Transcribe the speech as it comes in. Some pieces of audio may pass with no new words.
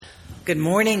Good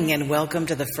morning and welcome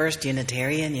to the First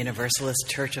Unitarian Universalist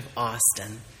Church of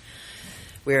Austin.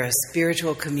 We're a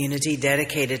spiritual community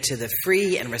dedicated to the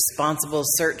free and responsible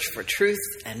search for truth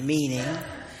and meaning,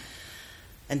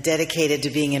 and dedicated to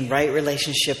being in right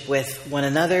relationship with one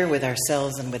another, with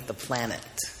ourselves, and with the planet.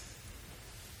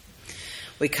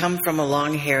 We come from a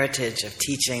long heritage of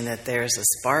teaching that there's a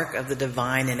spark of the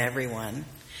divine in everyone.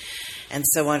 And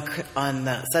so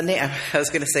on Sunday, I was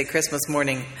going to say Christmas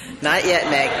morning. Not yet,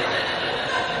 Meg.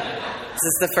 This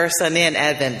is the first Sunday in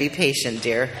Advent. Be patient,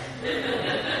 dear.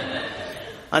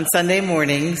 On Sunday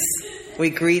mornings, we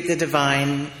greet the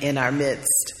divine in our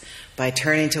midst by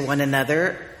turning to one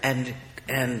another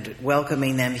and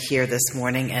welcoming them here this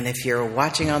morning. And if you're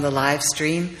watching on the live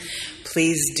stream,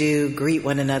 please do greet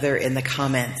one another in the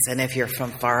comments. And if you're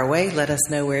from far away, let us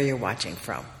know where you're watching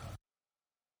from.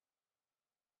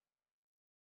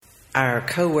 Our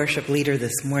co-worship leader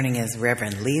this morning is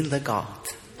Reverend Lee Legault.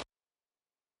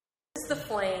 This is the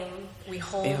flame we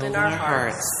hold in our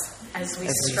hearts as we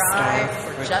strive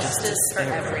for justice for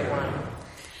everyone.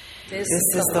 This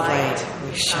is the light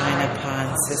we shine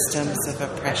upon systems of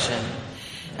oppression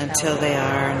until they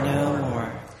are no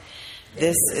more.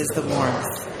 This is the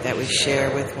warmth that we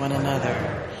share with one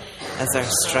another as our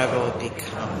struggle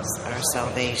becomes our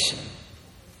salvation.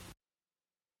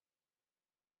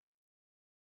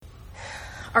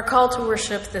 Our call to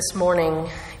worship this morning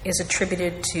is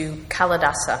attributed to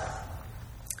Kalidasa.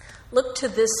 Look to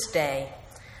this day,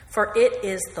 for it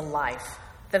is the life,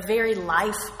 the very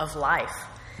life of life.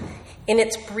 In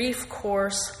its brief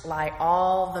course lie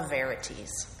all the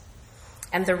verities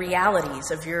and the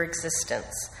realities of your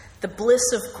existence, the bliss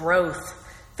of growth,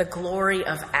 the glory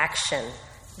of action,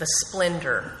 the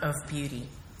splendor of beauty.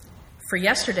 For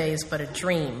yesterday is but a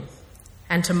dream,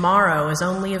 and tomorrow is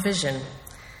only a vision.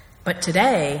 But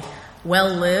today,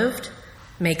 well lived,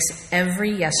 makes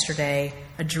every yesterday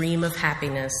a dream of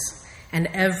happiness, and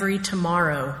every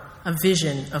tomorrow a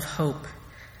vision of hope.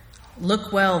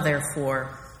 Look well,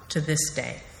 therefore, to this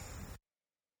day.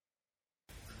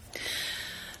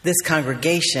 This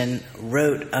congregation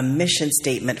wrote a mission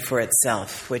statement for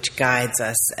itself, which guides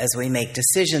us as we make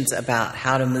decisions about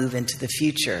how to move into the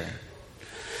future.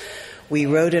 We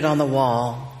wrote it on the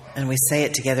wall, and we say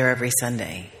it together every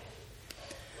Sunday.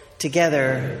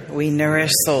 Together, we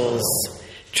nourish souls,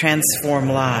 transform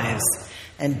lives,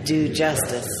 and do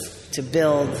justice to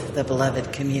build the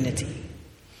beloved community.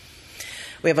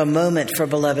 We have a moment for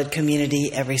beloved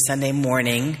community every Sunday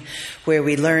morning where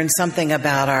we learn something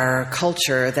about our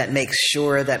culture that makes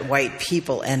sure that white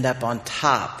people end up on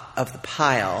top of the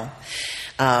pile.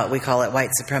 We call it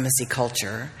white supremacy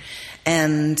culture.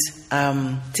 And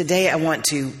today I want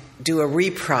to do a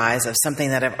reprise of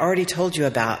something that I've already told you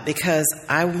about, because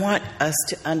I want us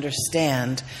to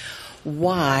understand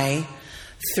why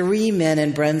 3 men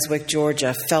in Brunswick,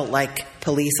 Georgia felt like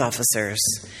police officers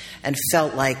and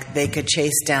felt like they could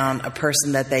chase down a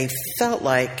person that they felt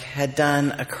like had done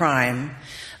a crime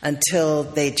until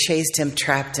they chased him,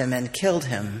 trapped him, and killed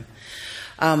him.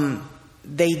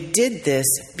 They did this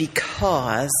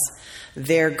because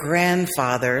their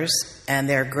grandfathers and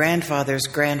their grandfathers'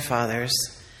 grandfathers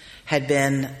had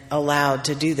been allowed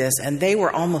to do this, and they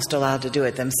were almost allowed to do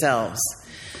it themselves.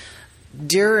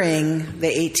 During the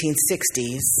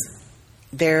 1860s,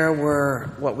 there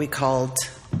were what we called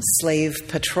slave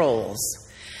patrols,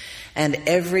 and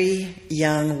every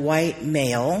young white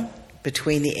male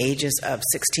between the ages of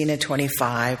 16 and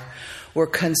 25 were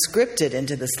conscripted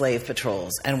into the slave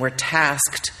patrols and were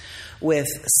tasked with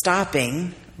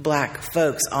stopping black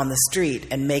folks on the street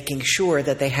and making sure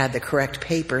that they had the correct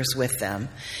papers with them,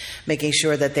 making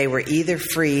sure that they were either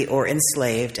free or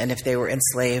enslaved, and if they were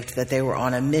enslaved, that they were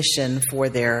on a mission for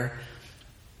their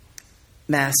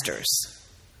masters.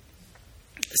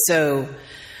 So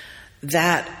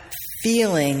that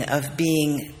feeling of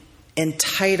being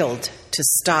entitled to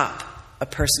stop a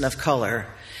person of color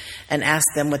and ask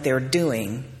them what they were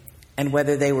doing and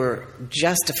whether they were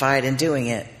justified in doing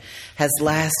it has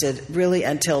lasted really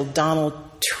until Donald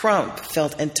Trump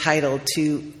felt entitled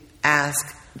to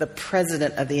ask the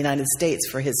President of the United States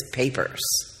for his papers.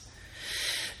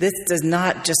 This does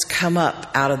not just come up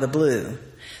out of the blue.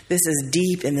 This is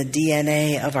deep in the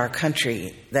DNA of our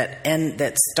country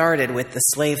that started with the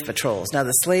slave patrols. Now,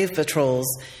 the slave patrols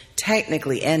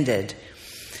technically ended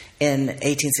in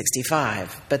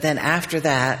 1865, but then after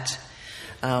that,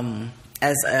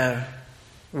 as a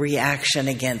reaction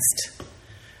against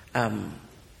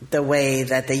the way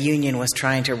that the Union was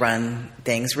trying to run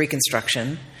things,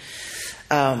 Reconstruction,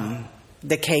 the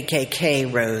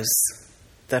KKK rose.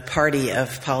 The party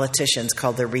of politicians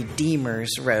called the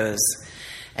Redeemers rose.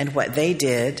 And what they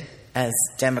did as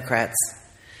Democrats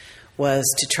was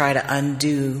to try to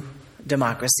undo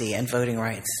democracy and voting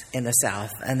rights in the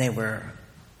South, and they were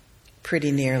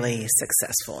pretty nearly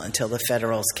successful until the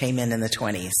Federals came in the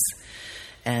 20s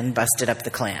and busted up the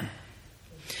Klan.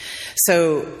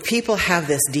 So people have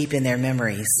this deep in their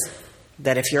memories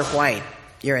that if you're white,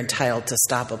 you're entitled to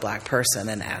stop a black person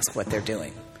and ask what they're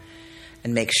doing,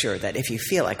 and make sure that if you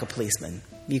feel like a policeman,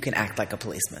 you can act like a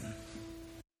policeman.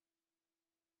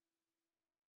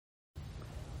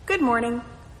 Good morning.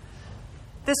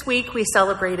 This week we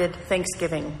celebrated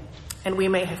Thanksgiving, and we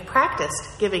may have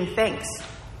practiced giving thanks.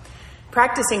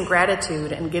 Practicing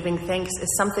gratitude and giving thanks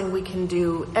is something we can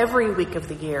do every week of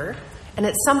the year, and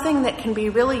it's something that can be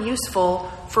really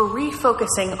useful for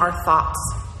refocusing our thoughts.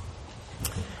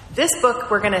 This book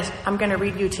I'm going to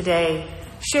read you today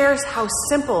shares how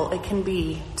simple it can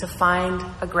be to find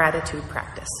a gratitude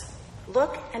practice.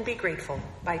 Look and Be Grateful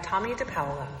by Tommy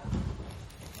DePaola.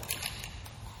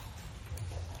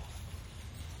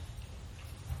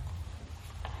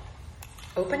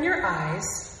 Open your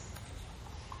eyes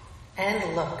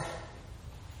and look.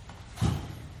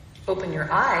 Open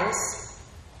your eyes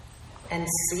and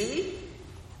see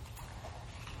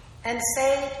and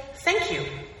say thank you.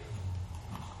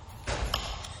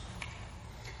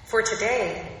 For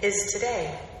today is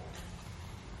today.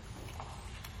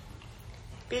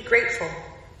 Be grateful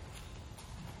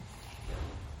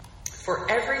for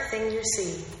everything you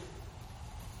see.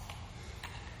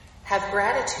 Have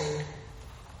gratitude.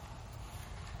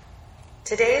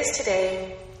 Today is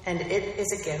today, and it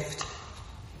is a gift.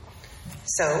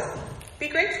 So, be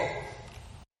grateful.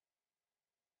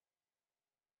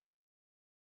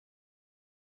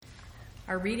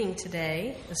 Our reading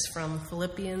today is from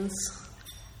Philippians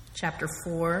chapter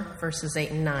 4, verses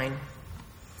 8 and 9.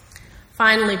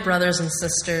 Finally, brothers and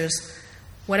sisters,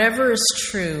 whatever is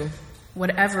true,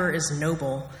 whatever is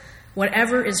noble,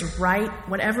 whatever is right,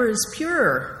 whatever is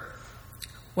pure,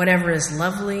 whatever is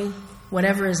lovely,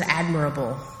 whatever is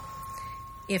admirable,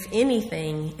 if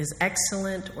anything is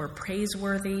excellent or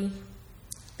praiseworthy,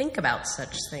 think about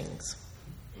such things.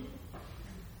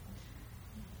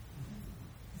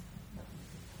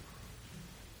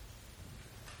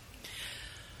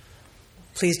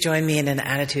 Please join me in an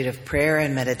attitude of prayer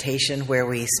and meditation where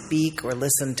we speak or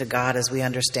listen to God as we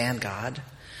understand God,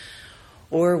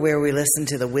 or where we listen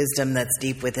to the wisdom that's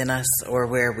deep within us, or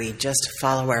where we just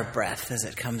follow our breath as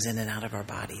it comes in and out of our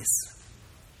bodies.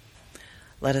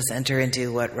 Let us enter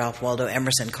into what Ralph Waldo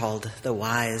Emerson called the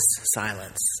wise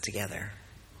silence together.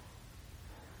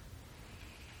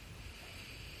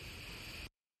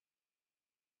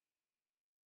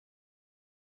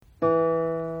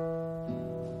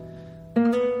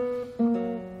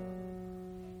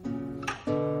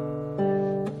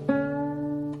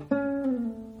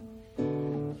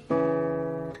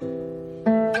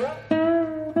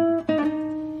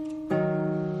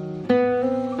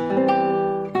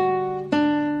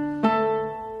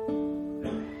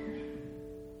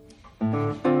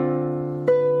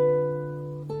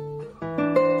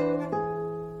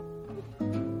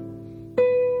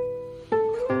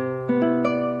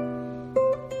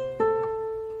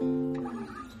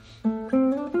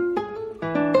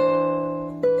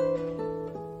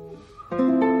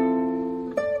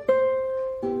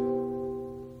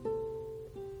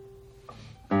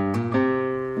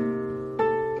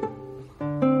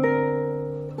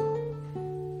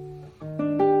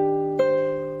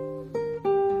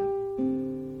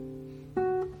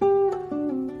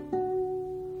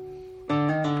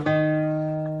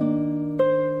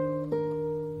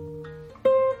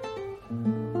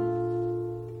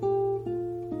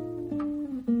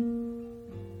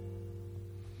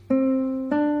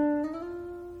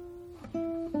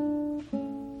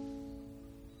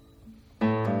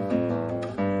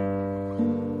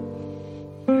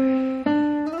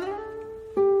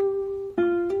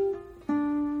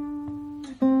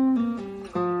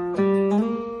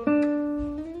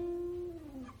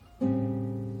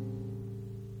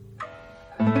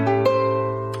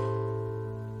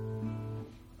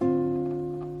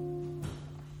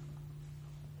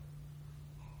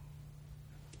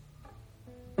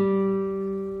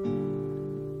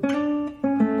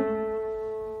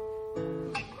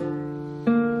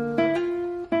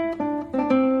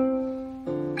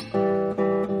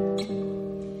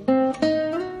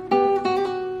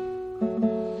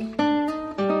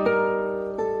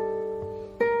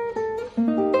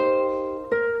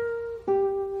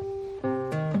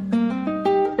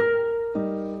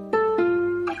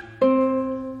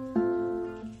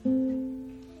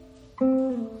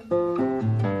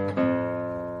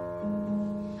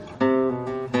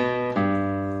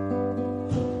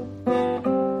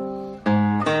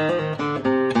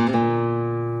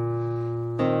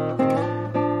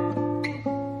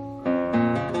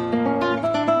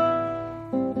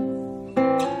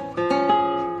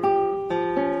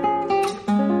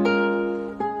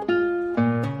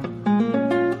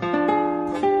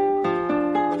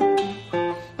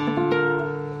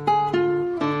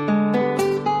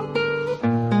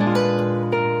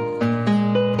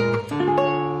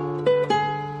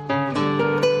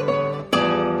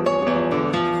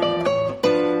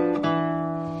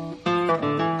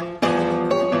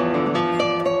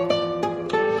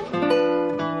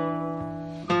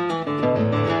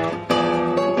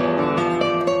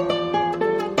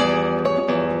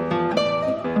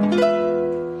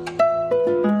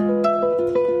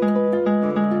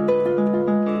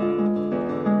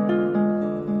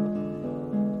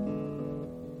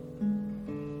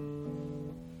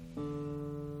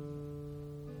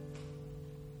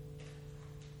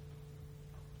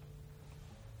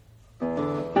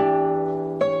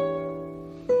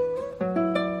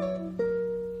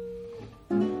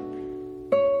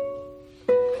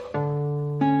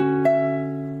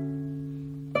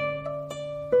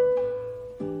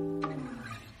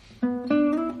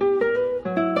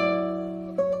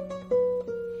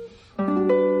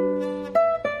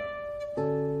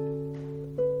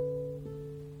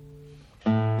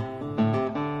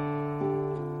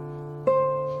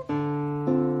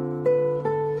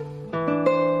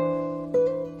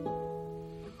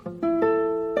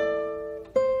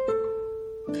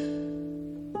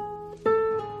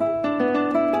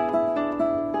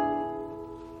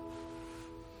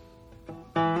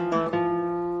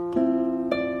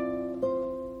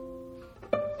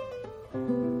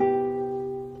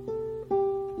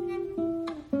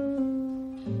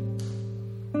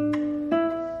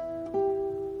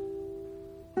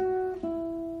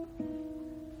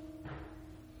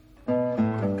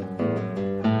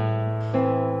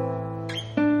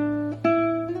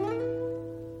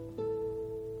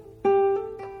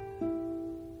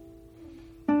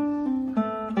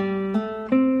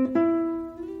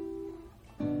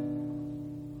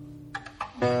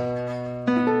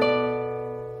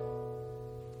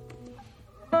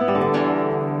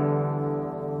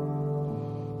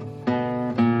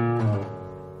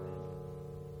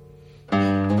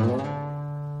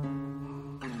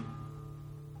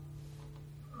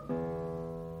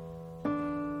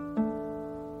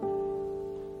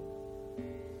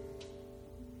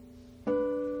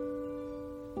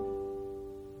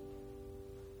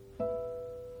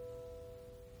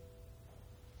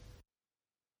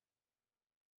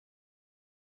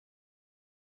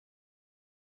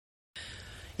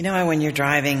 You know how when you're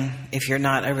driving, if you're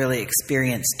not a really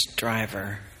experienced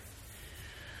driver,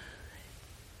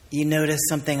 you notice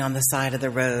something on the side of the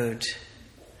road,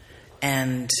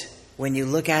 and when you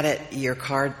look at it, your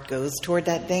car goes toward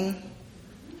that thing,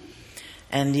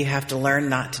 and you have to learn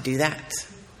not to do that.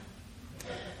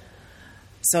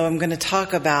 So I'm going to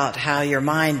talk about how your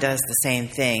mind does the same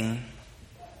thing.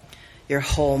 Your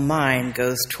whole mind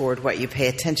goes toward what you pay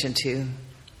attention to.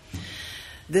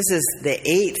 This is the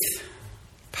 8th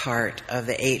part of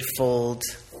the Eightfold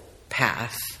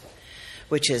Path,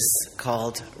 which is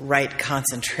called right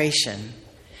concentration.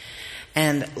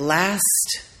 And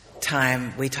last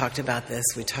time we talked about this,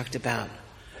 we talked about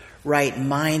right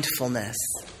mindfulness.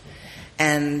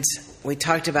 And we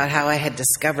talked about how I had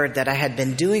discovered that I had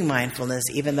been doing mindfulness,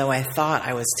 even though I thought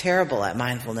I was terrible at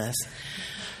mindfulness,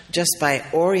 just by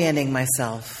orienting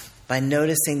myself, by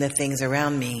noticing the things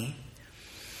around me.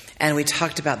 And we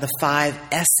talked about the 5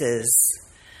 S's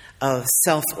of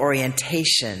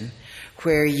self-orientation,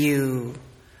 where you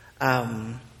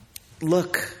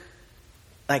look,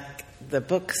 like the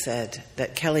book said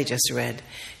that Kelly just read,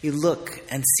 you look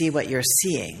and see what you're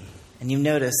seeing, and you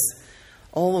notice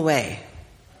all the way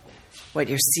what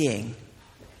you're seeing.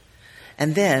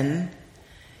 And then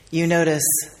you notice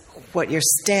what your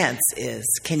stance is.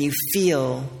 Can you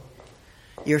feel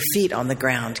your feet on the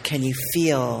ground? Can you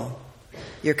feel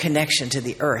your connection to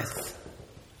the earth?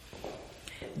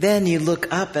 Then you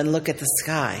look up and look at the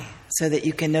sky so that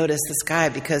you can notice the sky,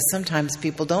 because sometimes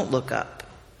people don't look up.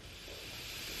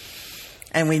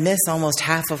 And we miss almost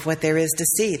half of what there is to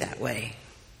see that way.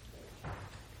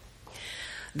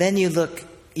 Then you look,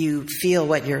 you feel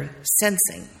what you're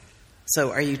sensing.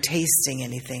 So are you tasting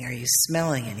anything? Are you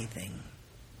smelling anything?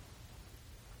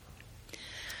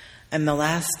 And the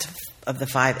last of the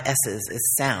 5 S's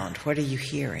is sound. What are you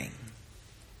hearing?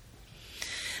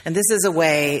 And this is a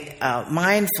way,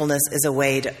 mindfulness is a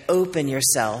way to open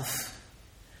yourself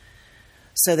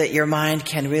so that your mind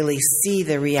can really see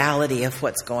the reality of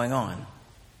what's going on.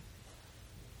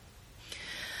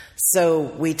 So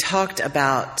we talked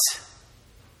about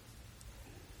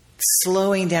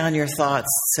slowing down your thoughts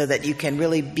so that you can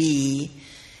really be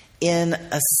in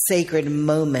a sacred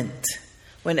moment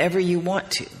whenever you want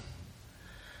to,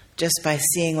 just by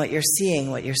seeing what you're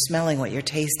seeing, what you're smelling, what you're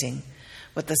tasting,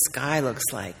 what the sky looks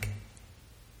like.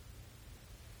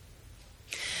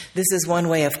 This is one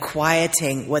way of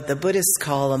quieting what the Buddhists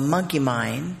call a monkey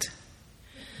mind,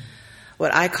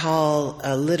 what I call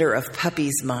a litter of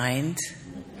puppies mind,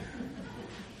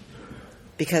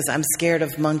 because I'm scared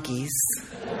of monkeys.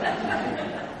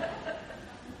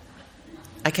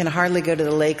 I can hardly go to the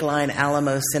Lakeline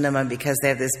Alamo Cinema because they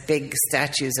have these big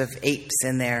statues of apes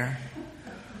in there.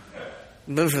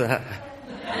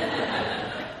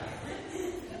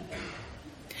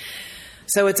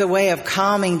 So it's a way of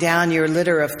calming down your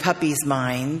litter of puppies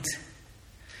mind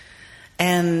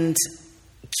and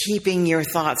keeping your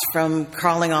thoughts from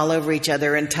crawling all over each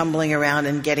other and tumbling around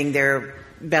and getting their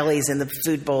bellies in the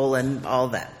food bowl, and all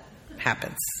that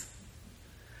happens.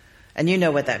 And you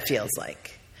know what that feels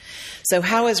like. So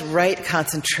how is right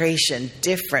concentration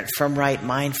different from right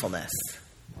mindfulness?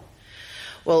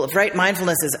 Well, if right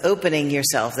mindfulness is opening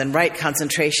yourself, then right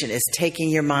concentration is taking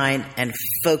your mind and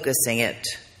focusing it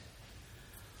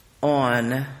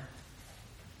on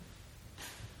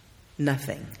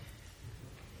nothing.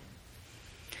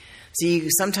 So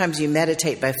sometimes you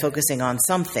meditate by focusing on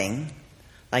something,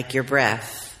 like your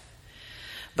breath.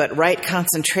 But right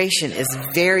concentration is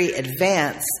very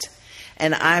advanced,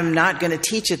 and I'm not going to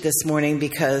teach it this morning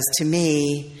because to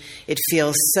me it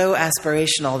feels so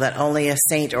aspirational that only a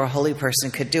saint or a holy person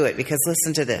could do it. Because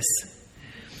listen to this.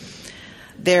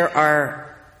 There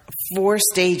are 4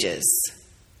 stages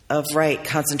of right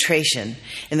concentration.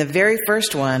 In the very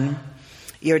first one,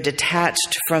 you're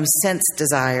detached from sense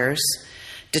desires,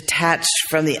 detached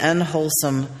from the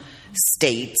unwholesome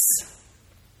states.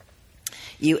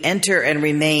 You enter and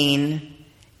remain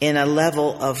in a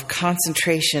level of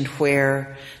concentration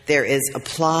where there is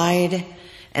applied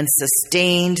and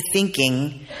sustained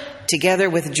thinking together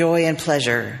with joy and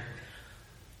pleasure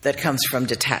that comes from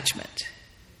detachment.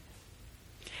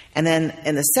 And then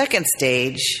in the second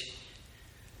stage,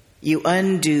 you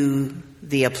undo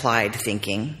the applied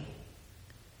thinking,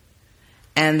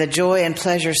 and the joy and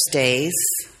pleasure stays,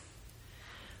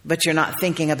 but you're not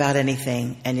thinking about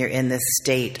anything, and you're in this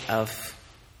state of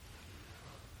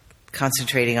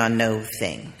concentrating on no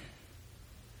thing.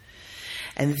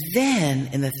 And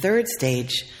then in the third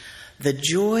stage, the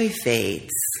joy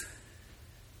fades,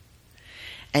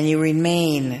 and you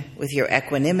remain with your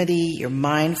equanimity, your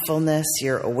mindfulness,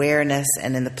 your awareness,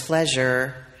 and in the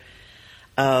pleasure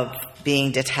of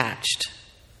being detached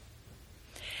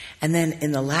And then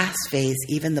in the last phase,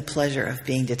 even the pleasure of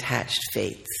being detached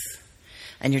fades.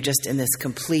 And you're just in this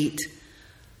complete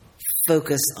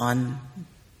focus on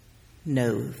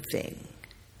no thing.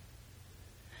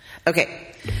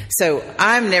 Okay, so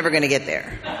I'm never going to get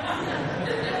there.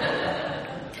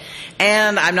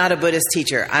 And I'm not a Buddhist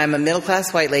teacher. I'm a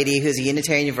middle-class white lady who's a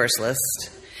Unitarian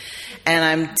Universalist. And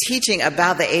I'm teaching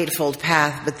about the Eightfold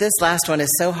Path, but this last one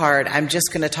is so hard, I'm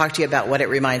just going to talk to you about what it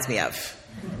reminds me of.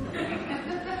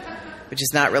 Which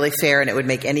is not really fair, and it would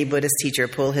make any Buddhist teacher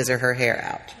pull his or her hair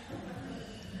out.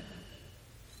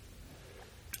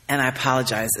 And I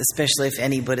apologize, especially if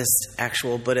any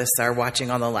actual Buddhists are watching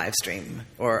on the live stream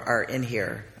or are in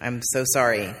here. I'm so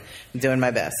sorry. I'm doing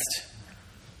my best.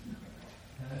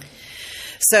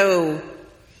 So,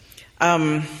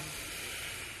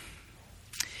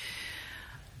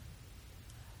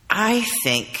 I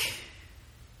think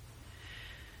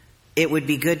it would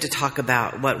be good to talk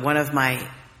about what one of my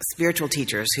spiritual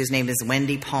teachers, whose name is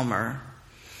Wendy Palmer,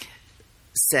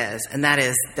 says, and that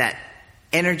is that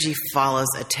energy follows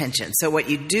attention. So what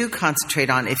you do concentrate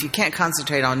on, if you can't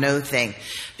concentrate on no thing,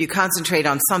 if you concentrate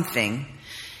on something,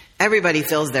 everybody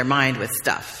fills their mind with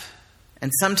stuff.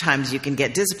 And sometimes you can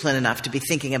get disciplined enough to be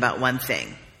thinking about one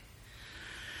thing.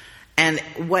 And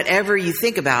whatever you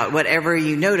think about, whatever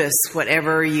you notice,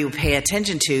 whatever you pay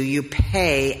attention to, you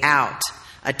pay out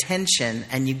attention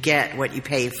and you get what you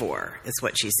pay for, is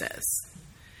what she says.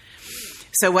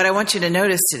 So what I want you to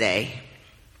notice today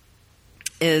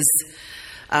is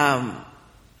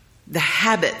the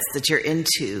habits that you're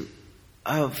into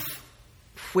of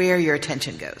where your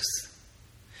attention goes.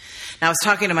 Now, I was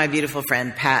talking to my beautiful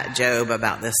friend, Pat Job,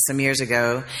 about this some years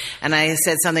ago, and I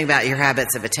said something about your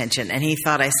habits of attention, and he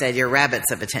thought I said your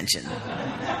rabbits of attention.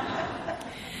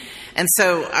 And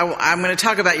so I'm going to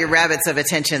talk about your rabbits of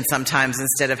attention sometimes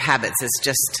instead of habits. It's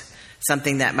just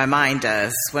something that my mind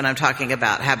does when I'm talking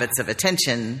about habits of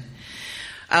attention.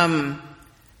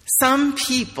 Some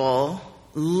people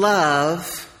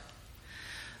love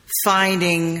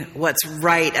finding what's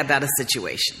right about a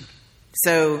situation.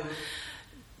 So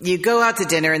you go out to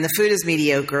dinner and the food is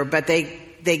mediocre, but they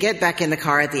get back in the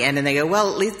car at the end and they go,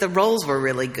 well, at least the rolls were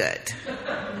really good.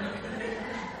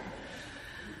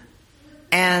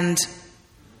 And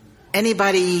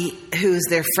anybody who's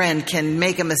their friend can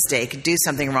make a mistake, do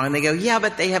something wrong. They go, yeah,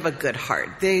 but they have a good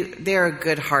heart. They're a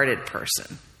good-hearted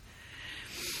person.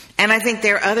 And I think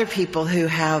there are other people who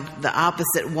have the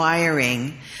opposite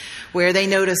wiring where they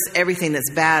notice everything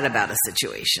that's bad about a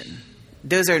situation.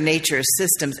 Those are nature's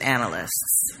systems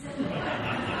analysts.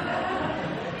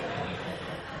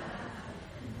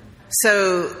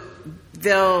 So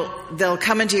they'll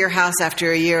come into your house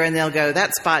after a year and they'll go,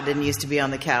 that spot didn't used to be on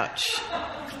the couch.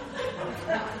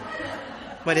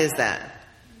 What is that?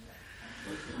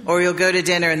 Or you'll go to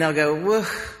dinner and they'll go, whoa,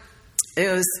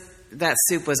 that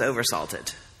soup was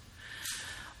oversalted.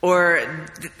 Or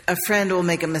a friend will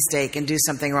make a mistake and do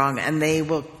something wrong and they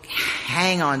will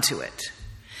hang on to it.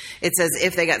 It's as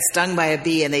if they got stung by a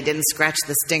bee and they didn't scratch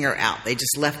the stinger out. They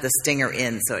just left the stinger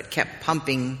in, so it kept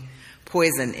pumping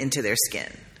poison into their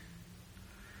skin.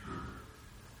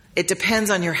 It depends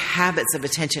on your habits of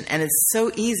attention, and it's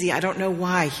so easy. I don't know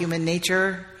why. Human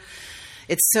nature,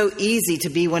 it's so easy to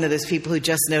be one of those people who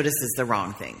just notices the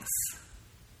wrong things.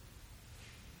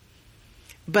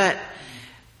 But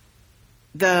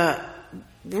the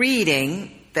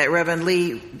reading that Reverend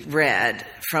Lee read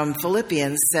from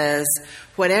Philippians says,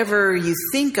 whatever you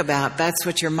think about, that's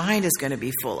what your mind is going to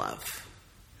be full of.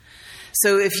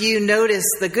 So if you notice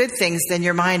the good things, then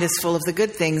your mind is full of the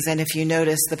good things. And if you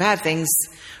notice the bad things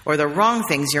or the wrong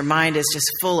things, your mind is just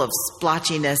full of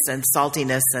splotchiness and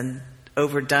saltiness and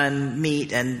overdone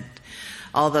meat and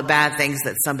all the bad things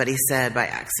that somebody said by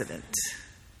accident.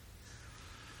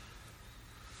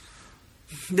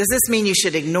 Does this mean you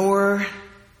should ignore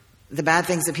the bad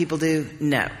things that people do?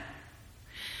 No.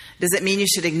 Does it mean you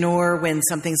should ignore when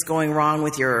something's going wrong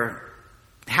with your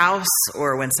house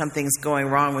or when something's going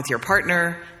wrong with your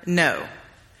partner? No.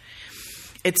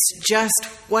 It's just,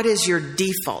 what is your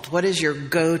default? What is your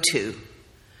go-to?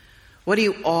 What do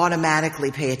you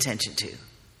automatically pay attention to?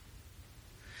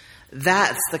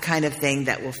 That's the kind of thing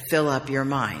that will fill up your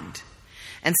mind.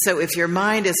 And so if your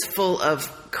mind is full of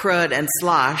crud and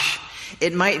slosh,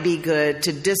 it might be good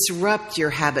to disrupt your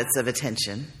habits of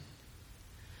attention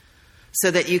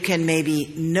so that you can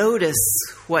maybe notice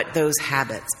what those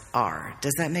habits are.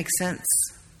 Does that make sense?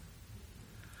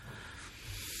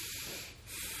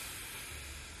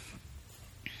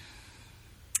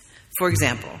 For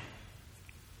example,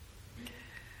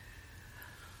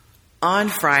 on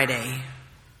Friday,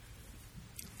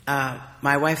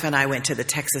 my wife and I went to the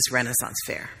Texas Renaissance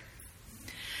Fair.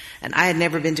 And I had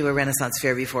never been to a Renaissance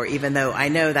fair before, even though I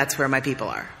know that's where my people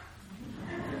are.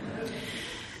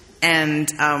 And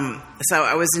so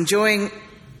I was enjoying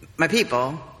my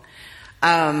people,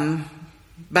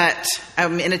 but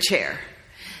I'm in a chair.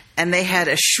 And they had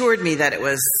assured me that it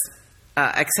was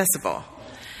accessible.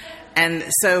 And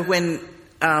so when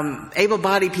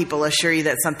able-bodied people assure you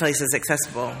that someplace is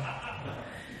accessible,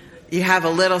 you have a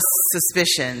little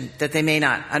suspicion that they may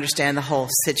not understand the whole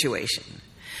situation.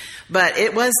 But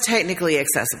it was technically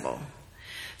accessible.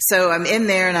 So I'm in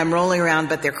there and I'm rolling around,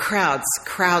 but they're crowds.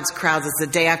 It's the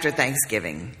day after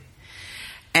Thanksgiving.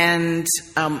 And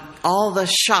all the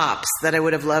shops that I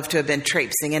would have loved to have been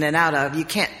traipsing in and out of, you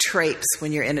can't traipse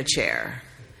when you're in a chair.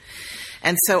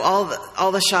 And so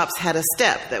all the shops had a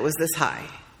step that was this high,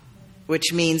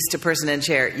 which means to person in a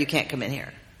chair, you can't come in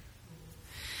here.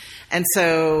 And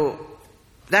so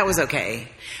that was okay.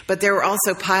 But there were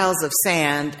also piles of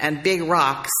sand and big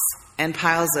rocks and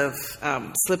piles of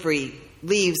slippery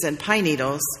leaves and pine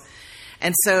needles.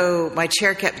 And so my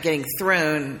chair kept getting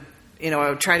thrown. I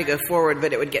would try to go forward,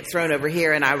 but it would get thrown over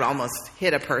here, and I would almost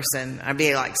hit a person. I'd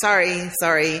be like, sorry.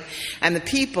 And the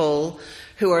people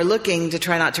who are looking to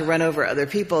try not to run over other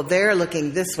people, they're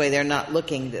looking this way. They're not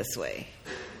looking this way.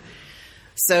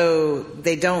 So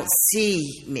they don't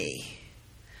see me.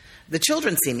 The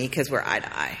children see me because we're eye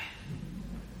to eye.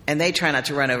 And they try not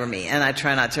to run over me, and I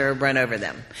try not to run over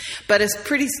them. But it's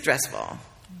pretty stressful.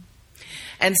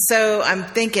 And so I'm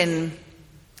thinking,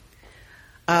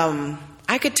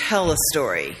 I could tell a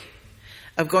story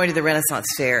of going to the Renaissance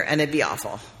fair, and it'd be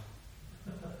awful.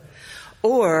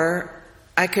 Or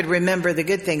I could remember the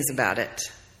good things about it,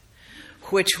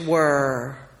 which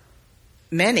were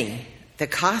many. The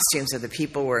costumes of the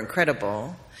people were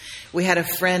incredible. We had a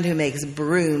friend who makes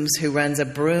brooms, who runs a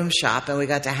broom shop, and we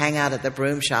got to hang out at the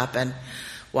broom shop and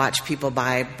watch people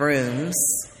buy brooms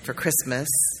for Christmas.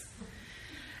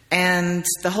 And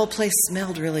the whole place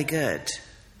smelled really good.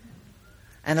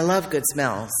 And I love good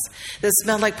smells. It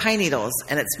smelled like pine needles,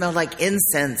 and it smelled like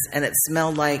incense, and it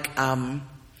smelled like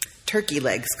turkey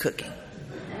legs cooking.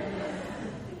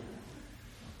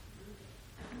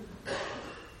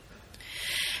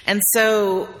 And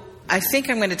so I think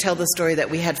I'm going to tell the story that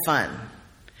we had fun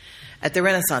at the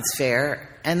Renaissance Fair,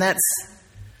 and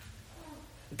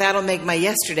that'll make my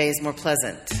yesterdays more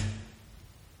pleasant.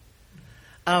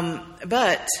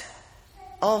 But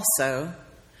also,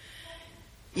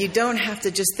 you don't have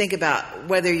to just think about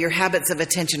whether your habits of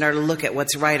attention are to look at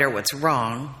what's right or what's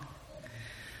wrong.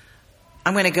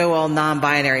 I'm going to go all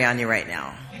non-binary on you right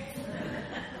now.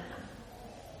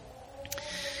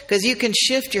 Because you can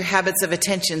shift your habits of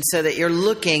attention so that you're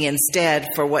looking instead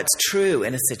for what's true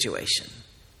in a situation.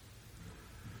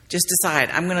 Just decide,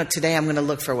 today I'm going to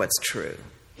look for what's true.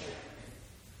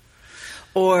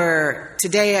 Or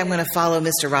today I'm going to follow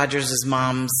Mr. Rogers'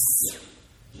 mom's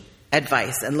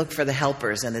advice and look for the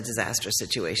helpers in a disaster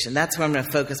situation. That's what I'm going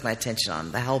to focus my attention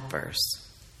on, the helpers.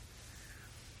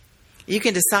 You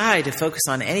can decide to focus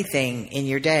on anything in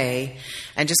your day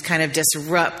and just kind of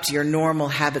disrupt your normal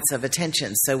habits of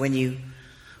attention. So when you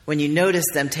notice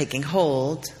them taking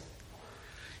hold,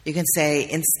 you can say,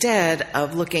 instead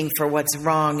of looking for what's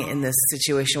wrong in this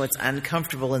situation, what's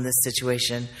uncomfortable in this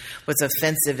situation, what's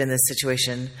offensive in this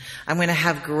situation, I'm going to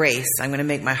have grace. I'm going to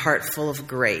make my heart full of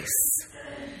grace.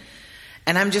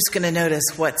 And I'm just going to notice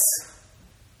what's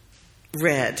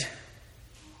red.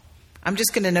 I'm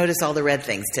just going to notice all the red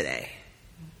things today.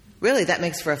 Really, that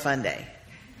makes for a fun day.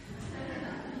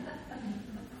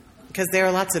 Because there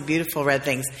are lots of beautiful red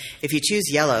things. If you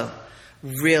choose yellow,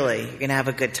 really, you're going to have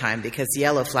a good time, because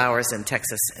yellow flowers in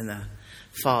Texas in the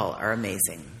fall are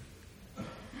amazing.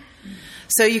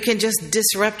 So you can just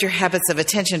disrupt your habits of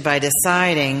attention by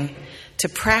deciding to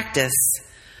practice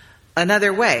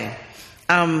another way.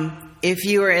 If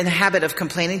you are in the habit of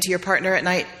complaining to your partner at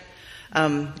night,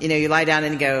 you lie down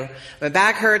and you go, my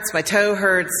back hurts, my toe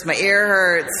hurts, my ear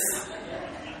hurts.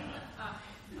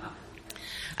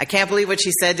 I can't believe what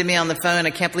she said to me on the phone.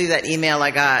 I can't believe that email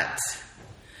I got.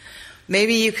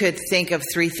 Maybe you could think of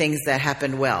 3 things that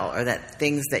happened well, or that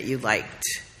things that you liked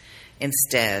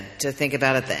instead, to think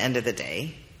about at the end of the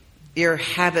day. Your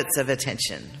habits of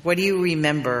attention. What do you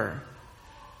remember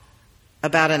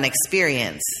about an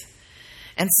experience?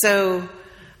 And so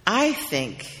I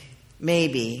think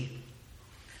maybe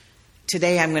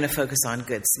today I'm going to focus on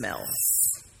good smells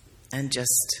and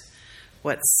just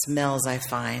what smells I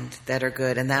find that are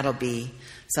good. And that'll be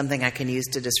something I can use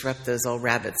to disrupt those old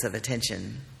habits of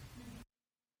attention.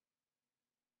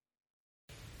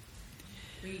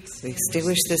 We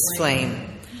extinguish this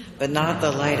flame, but not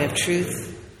the light of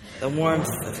truth, the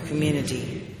warmth of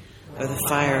community, or the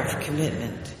fire of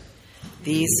commitment.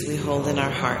 These we hold in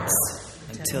our hearts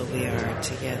until we are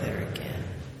together again.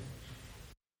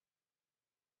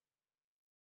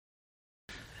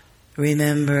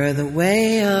 Remember the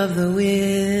way of the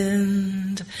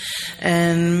wind,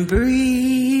 and breathe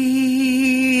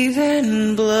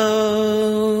and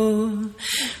blow.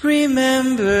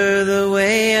 Remember the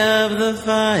way of the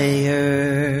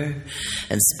fire,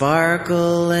 and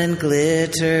sparkle and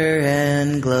glitter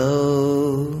and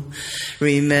glow.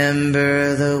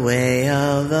 Remember the way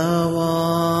of the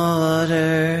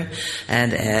water,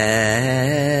 and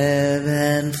ebb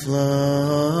and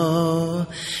flow.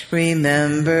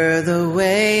 Remember the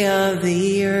way of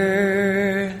the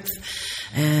earth,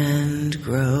 and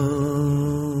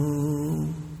grow.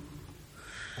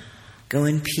 Go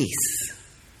in peace.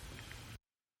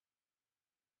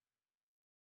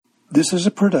 This is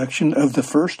a production of the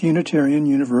First Unitarian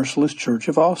Universalist Church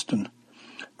of Austin.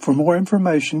 For more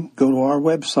information, go to our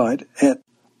website at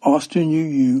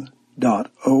austinuu.org.